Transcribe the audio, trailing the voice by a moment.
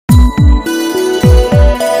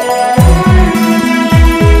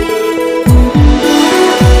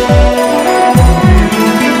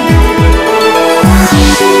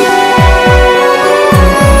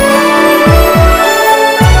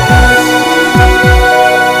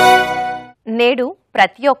నేడు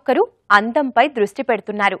ప్రతి ఒక్కరూ అందంపై దృష్టి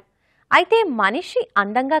పెడుతున్నారు. అయితే మనిషి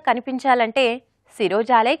అందంగా కనిపించాలంటే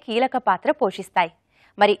శిరోజాలే కీలక పాత్ర పోషిస్తాయి.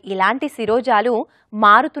 మరి ఇలాంటి శిరోజాలు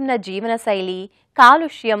మారుతున్న జీవనశైలి,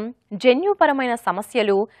 కాలుష్యం, జన్యుపరమైన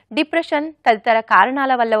సమస్యలు, డిప్రెషన్ తదితర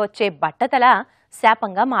కారణాల వల్ల వచ్చే బట్టతల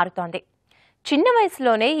శాపంగా మారుతోంది. చిన్న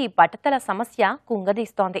వయసులోనే ఈ బట్టతల సమస్య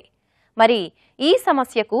కుంగదీస్తోంది. మరి ఈ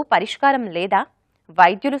సమస్యకు పరిష్కారం లేదా?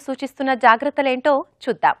 వైద్యులు సూచిస్తున్న జాగ్రత్తలేంటో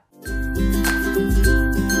చూద్దాం.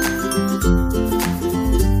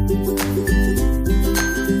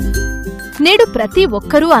 నేడు ప్రతి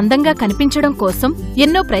ఒక్కరూ అందంగా కనిపించడం కోసం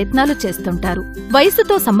ఎన్నో ప్రయత్నాలు చేస్తుంటారు.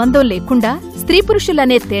 వయసుతో సంబంధం లేకుండా, స్త్రీ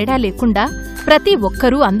పురుషులనే తేడా లేకుండా ప్రతి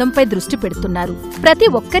ఒక్కరూ అందంపై దృష్టి పెడుతున్నారు. ప్రతి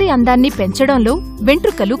ఒక్కరి అందాన్ని పెంచడంలో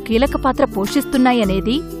వెంట్రుకలు కీలక పాత్ర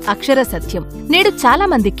పోషిస్తున్నాయనేది అక్షర సత్యం. నేడు చాలా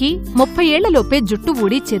మందికి 30 ఏళ్లలోపే జుట్టు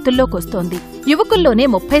ఊడి చేతుల్లోకొస్తోంది. యువకుల్లోనే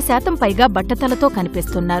 30% పైగా బట్టతలతో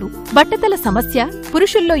కనిపిస్తున్నారు. బట్టతల సమస్య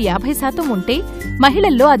పురుషుల్లో 50% ఉంటే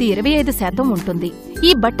మహిళల్లో అది 25% ఉంటుంది.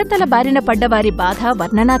 ఈ బట్టతల బారిన పడ్డవారి బాధ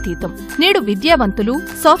వర్ణనాతీతం. నేడు విద్యావంతులు,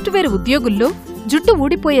 సాఫ్ట్వేర్ ఉద్యోగుల్లో జుట్టు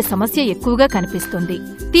ఊడిపోయే సమస్య ఎక్కువగా కనిపిస్తుంది.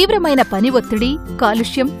 తీవ్రమైన పని ఒత్తిడి,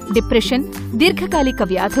 కాలుష్యం, డిప్రెషన్, దీర్ఘకాలిక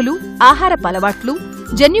వ్యాధులు, ఆహారపు అలవాట్లు,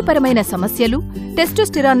 జన్యుపరమైన సమస్యలు,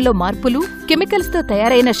 టెస్టోస్టెరాన్లో మార్పులు, కెమికల్స్తో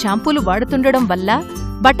తయారైన షాంపూలు వాడుతుండడం వల్ల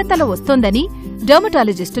బట్టతల వస్తోందని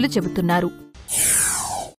డర్మటాలజిస్టులు చెబుతున్నారు.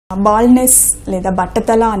 బాల్డ్నెస్ లేదా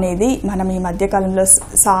బట్టతల అనేది మనం ఈ మధ్యకాలంలో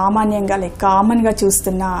సామాన్యంగా కామన్గా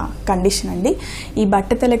చూస్తున్న కండిషన్ అండి. ఈ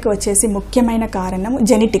బట్టతలకు వచ్చేసి ముఖ్యమైన కారణం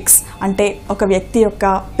జెనెటిక్స్. అంటే ఒక వ్యక్తి యొక్క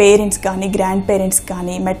పేరెంట్స్ కానీ, గ్రాండ్ పేరెంట్స్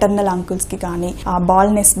కానీ, మెటర్నల్ అంకుల్స్కి కానీ ఆ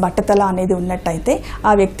బాల్డ్నెస్ బట్టతల అనేది ఉన్నట్టయితే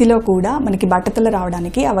ఆ వ్యక్తిలో కూడా మనకి బట్టతల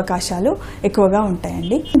రావడానికి అవకాశాలు ఎక్కువగా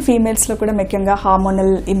ఉంటాయండి. ఫీమేల్స్లో కూడా ముఖ్యంగా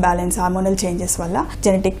హార్మోనల్ ఇంబ్యాలెన్స్, హార్మోనల్ చేంజెస్ వల్ల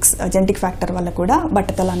జెనెటిక్ ఫ్యాక్టర్ వల్ల కూడా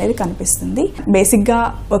బట్టతల అనేది కనిపిస్తుంది. బేసిక్గా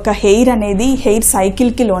ఒక హెయిర్ అనేది హెయిర్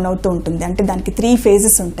సైకిల్కి లోనవుతూ ఉంటుంది. అంటే దానికి 3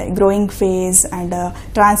 phases ఉంటాయి. Growing phase and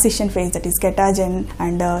transition phase, that is కెటాజన్,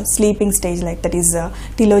 and sleeping stage like that is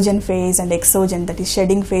టిలోజన్ phase, and ఎక్సోజన్ that is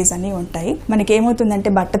shedding phase అని ఉంటాయి. మనకి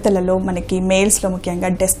ఏమవుతుందంటే బట్టతలలో మనకి మేల్స్లో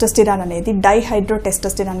ముఖ్యంగా టెస్టోస్టెరాన్ అనేది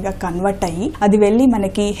డైహైడ్రోటెస్టోస్టెరాన్ గా కన్వర్ట్ అయ్యి అది వెళ్ళి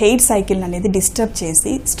మనకి హెయిర్ సైకిల్ అనేది డిస్టర్బ్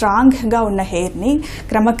చేసి స్ట్రాంగ్గా ఉన్న హెయిర్ని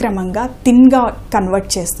క్రమక్రమంగా థిన్గా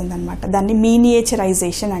కన్వర్ట్ చేస్తుంది అనమాట. దాన్ని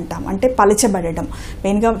మీనియేచరైజేషన్ అంటాం. అంటే పలచబడడం.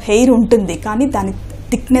 మెయిన్గా హెయిర్ ఉంటుంది కానీ దాని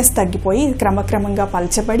థిక్నెస్ తగ్గిపోయి క్రమక్రమంగా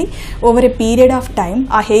పలచబడి over a period of time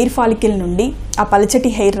ఆ హెయిర్ ఫాలికల్ నుండి ఆ పలచటి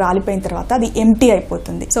హెయిర్ రాలిపోయిన తర్వాత అది ఎంప్టీ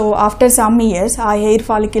అయిపోతుంది. సో ఆఫ్టర్ సమ్ ఇయర్స్ ఆ హెయిర్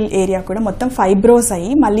ఫాలికల్ ఏరియా కూడా మొత్తం ఫైబ్రోస్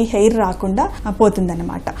అయ్యి మళ్ళీ హెయిర్ రాకుండా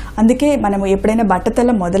పోతుందన్నమాట. అందుకే మనము ఎప్పుడైనా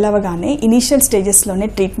బట్టతల మొదలవగానే ఇనీషియల్ స్టేజెస్లోనే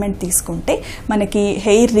ట్రీట్మెంట్ తీసుకుంటే మనకి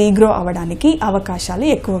హెయిర్ రీగ్రో అవ్వడానికి అవకాశాలు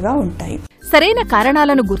ఎక్కువగా ఉంటాయి. సరైన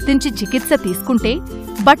కారణాలను గుర్తించి చికిత్స తీసుకుంటే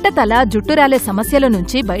బట్టతల, జుట్టురాలే సమస్యల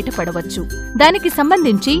నుంచి బయటపడవచ్చు. దానికి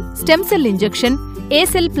సంబంధించి stem cell injection,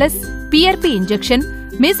 ఏసెల్ plus PRP injection,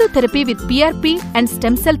 mesotherapy with PRP and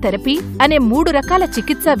stem cell therapy అనే 3 రకాల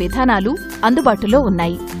చికిత్సా విధానాలు అందుబాటులో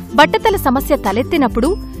ఉన్నాయి. బట్టతల సమస్య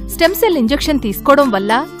తలెత్తినప్పుడు స్టెమ్ సెల్ ఇంజెక్షన్ తీసుకోవడం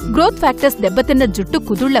వల్ల గ్రోత్ ఫ్యాక్టర్స్ దెబ్బతిన్న జుట్టు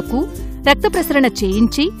కుదుళ్లకు రక్త ప్రసరణ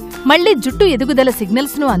చేయించి మళ్లీ జుట్టు ఎదుగుదల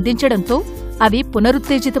సిగ్నల్స్ ను అందించడంతో అవి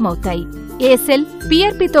పునరుత్తేజితమవుతాయి. ఏసెల్,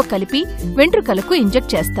 PRPతో కలిపి వెంట్రుకలకు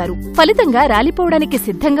ఇంజెక్ట్ చేస్తారు. ఫలితంగా రాలిపోవడానికి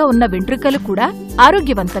సిద్ధంగా ఉన్న వెంట్రుకలు కూడా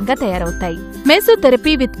ఆరోగ్యవంతంగా తయారవుతాయి.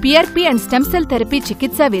 Mesotherapy with PRP and stem cell therapy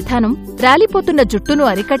చికిత్సా విధానం రాలిపోతున్న జుట్టును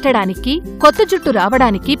అరికట్టడానికి, కొత్త జుట్టు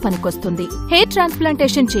రావడానికి పనికొస్తుంది. హెయిర్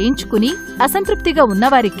ట్రాన్స్ప్లాంటేషన్ చేయించుకుని అసంతృప్తిగా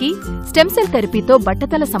ఉన్నవారికి స్టెమ్ సెల్ థెరపీతో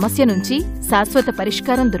బట్టతల సమస్య నుంచి శాశ్వత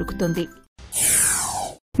పరిష్కారం దొరుకుతుంది.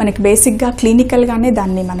 మనకి బేసిక్గా క్లినికల్గానే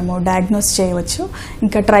దాన్ని మనము డయాగ్నోస్ చేయవచ్చు.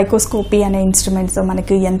 ఇంకా ట్రైకోస్కోపీ అనే ఇన్స్ట్రుమెంట్స్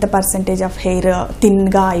మనకి ఎంత పర్సెంటేజ్ ఆఫ్ హెయిర్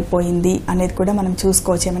థిన్గా అయిపోయింది అనేది కూడా మనం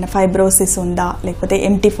చూసుకోవచ్చు. ఏమైనా ఫైబ్రోసిస్ ఉందా, లేకపోతే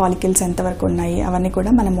ఎంటీ ఫాలికల్స్ ఎంతవరకు ఉన్నాయి, అవన్నీ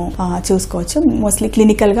కూడా మనము చూసుకోవచ్చు. మోస్ట్లీ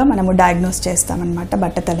క్లినికల్గా మనము డయాగ్నోస్ చేస్తామన్నమాట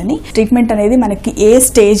బట్టతలని. ట్రీట్మెంట్ అనేది మనకి ఏ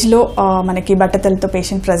స్టేజ్లో మనకి బట్టతలతో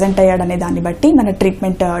పేషెంట్ ప్రజెంట్ అయ్యాడనే దాన్ని బట్టి మన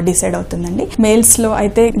ట్రీట్మెంట్ డిసైడ్ అవుతుందండి. మేల్స్లో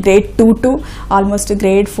అయితే గ్రేడ్ 2 to ఆల్మోస్ట్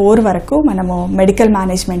గ్రేడ్ 4 వరకు మనము మెడికల్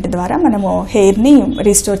మేనేజ్మెంట్ ద్వారా మనము హెయిర్ ని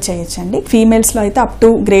రిస్టోర్ చేయొచ్చండి. ఫీమేల్స్ లో అయితే అప్ టు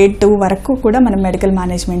గ్రేడ్ 2 వరకు కూడా మనం మెడికల్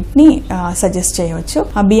మేనేజ్మెంట్ ని సజెస్ట్ చేయవచ్చు.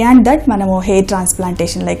 బియాండ్ దట్ మనము హెయిర్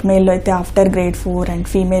ట్రాన్స్ప్లాంటేషన్ లైక్ మేల్ లో అయితే ఆఫ్టర్ గ్రేడ్ 4 అండ్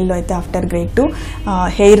ఫీమేల్ లో అయితే ఆఫ్టర్ గ్రేడ్ 2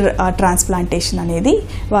 హెయిర్ ట్రాన్స్ప్లాంటేషన్ అనేది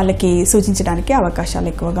వాళ్ళకి సూచించడానికి అవకాశాలు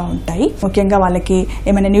ఎక్కువగా ఉంటాయి. ముఖ్యంగా వాళ్ళకి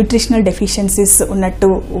ఏమైనా న్యూట్రిషనల్ డెఫిషియన్సీస్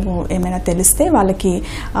ఉన్నట్టు ఏమైనా తెలిస్తే వాళ్ళకి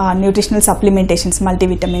న్యూట్రిషనల్ సప్లిమెంటేషన్స్,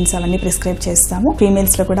 మల్టీవిటమిన్స్ అవన్నీ ప్రిస్క్రైబ్ చేస్తాము.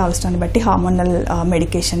 ఫీమేల్స్ లో కూడా అవసరాన్ని బట్టి హార్మోనల్ మెడికేషన్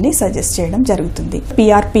అప్లికేషన్ని సజెస్ట్ చేయడం జరుగుతుంది.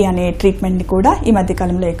 పిఆర్పి అనే ట్రీట్మెంట్ని కూడా ఈ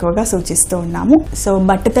మధ్యకాలంలో ఎక్కువగా సూచిస్తూ ఉన్నాము. సో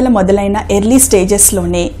బట్టతల మొదలైన ఎర్లీ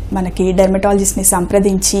స్టేజెస్లోనే మనకి డెర్మటాలజిస్ట్ని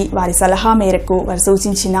సంప్రదించి వారి సలహా మేరకు వారు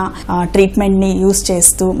సూచించిన ట్రీట్మెంట్ని యూజ్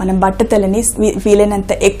చేస్తూ మనం బట్టతలని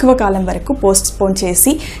వీలైనంత ఎక్కువ కాలం వరకు పోస్ట్పోన్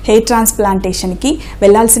చేసి హెయిర్ ట్రాన్స్ప్లాంటేషన్కి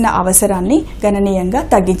వెళ్లాల్సిన అవసరాన్ని గణనీయంగా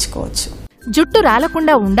తగ్గించుకోవచ్చు. జుట్టు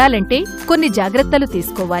రాలకుండా ఉండాలంటే కొన్ని జాగ్రత్తలు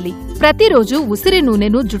తీసుకోవాలి. ప్రతిరోజు ఉసిరి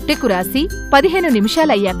నూనెను జుట్టెకు రాసి 15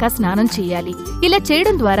 నిమిషాలయ్యాక స్నానం చేయాలి. ఇలా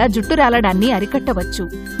చేయడం ద్వారా జుట్టు రాలడాన్ని అరికట్టవచ్చు.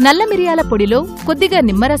 నల్ల మిరియాల పొడిలో కొద్దిగా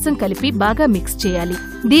నిమ్మరసం కలిపి బాగా మిక్స్ చేయాలి.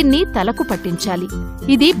 దీన్ని తలకు పట్టించాలి.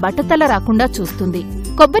 ఇది బట్టతల రాకుండా చూస్తుంది.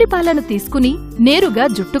 కొబ్బరి పాలను తీసుకుని నేరుగా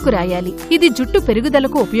జుట్టుకు రాయాలి. ఇది జుట్టు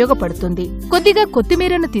పెరుగుదలకు ఉపయోగపడుతుంది. కొద్దిగా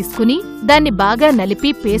కొత్తిమీరను తీసుకుని దాన్ని బాగా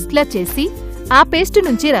నలిపి పేస్ట్లా చేసి ఆ పేస్టు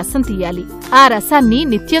నుంచి రసం తీయాలి. ఆ రసాన్ని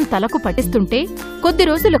నిత్యం తలకు పట్టిస్తుంటే కొద్ది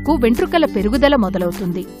రోజులకు వెంట్రుకల పెరుగుదల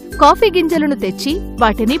మొదలవుతుంది. కాఫీ గింజలను తెచ్చి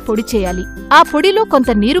వాటిని పొడి చేయాలి. ఆ పొడిలో కొంత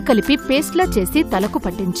నీరు కలిపి పేస్ట్లా చేసి తలకు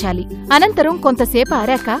పట్టించాలి. అనంతరం కొంతసేపు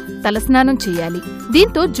ఆరాక తలస్నానం చేయాలి.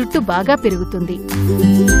 దీంతో జుట్టు బాగా పెరుగుతుంది.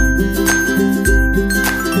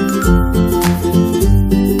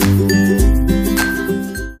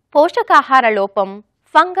 పోషకాహార లోపం,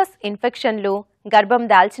 ఫంగస్ ఇన్ఫెక్షన్లు, గర్భం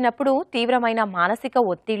దాల్చినప్పుడు తీవ్రమైన మానసిక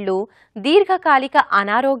ఒత్తిళ్లు, దీర్ఘకాలిక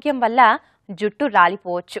అనారోగ్యం వల్ల జుట్టు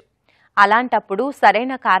రాలిపోవచ్చు. అలాంటప్పుడు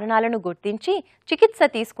సరైన కారణాలను గుర్తించి చికిత్స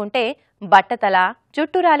తీసుకుంటే బట్టతల,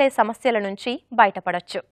 జుట్టు రాలే సమస్యల నుంచి బయటపడొచ్చు.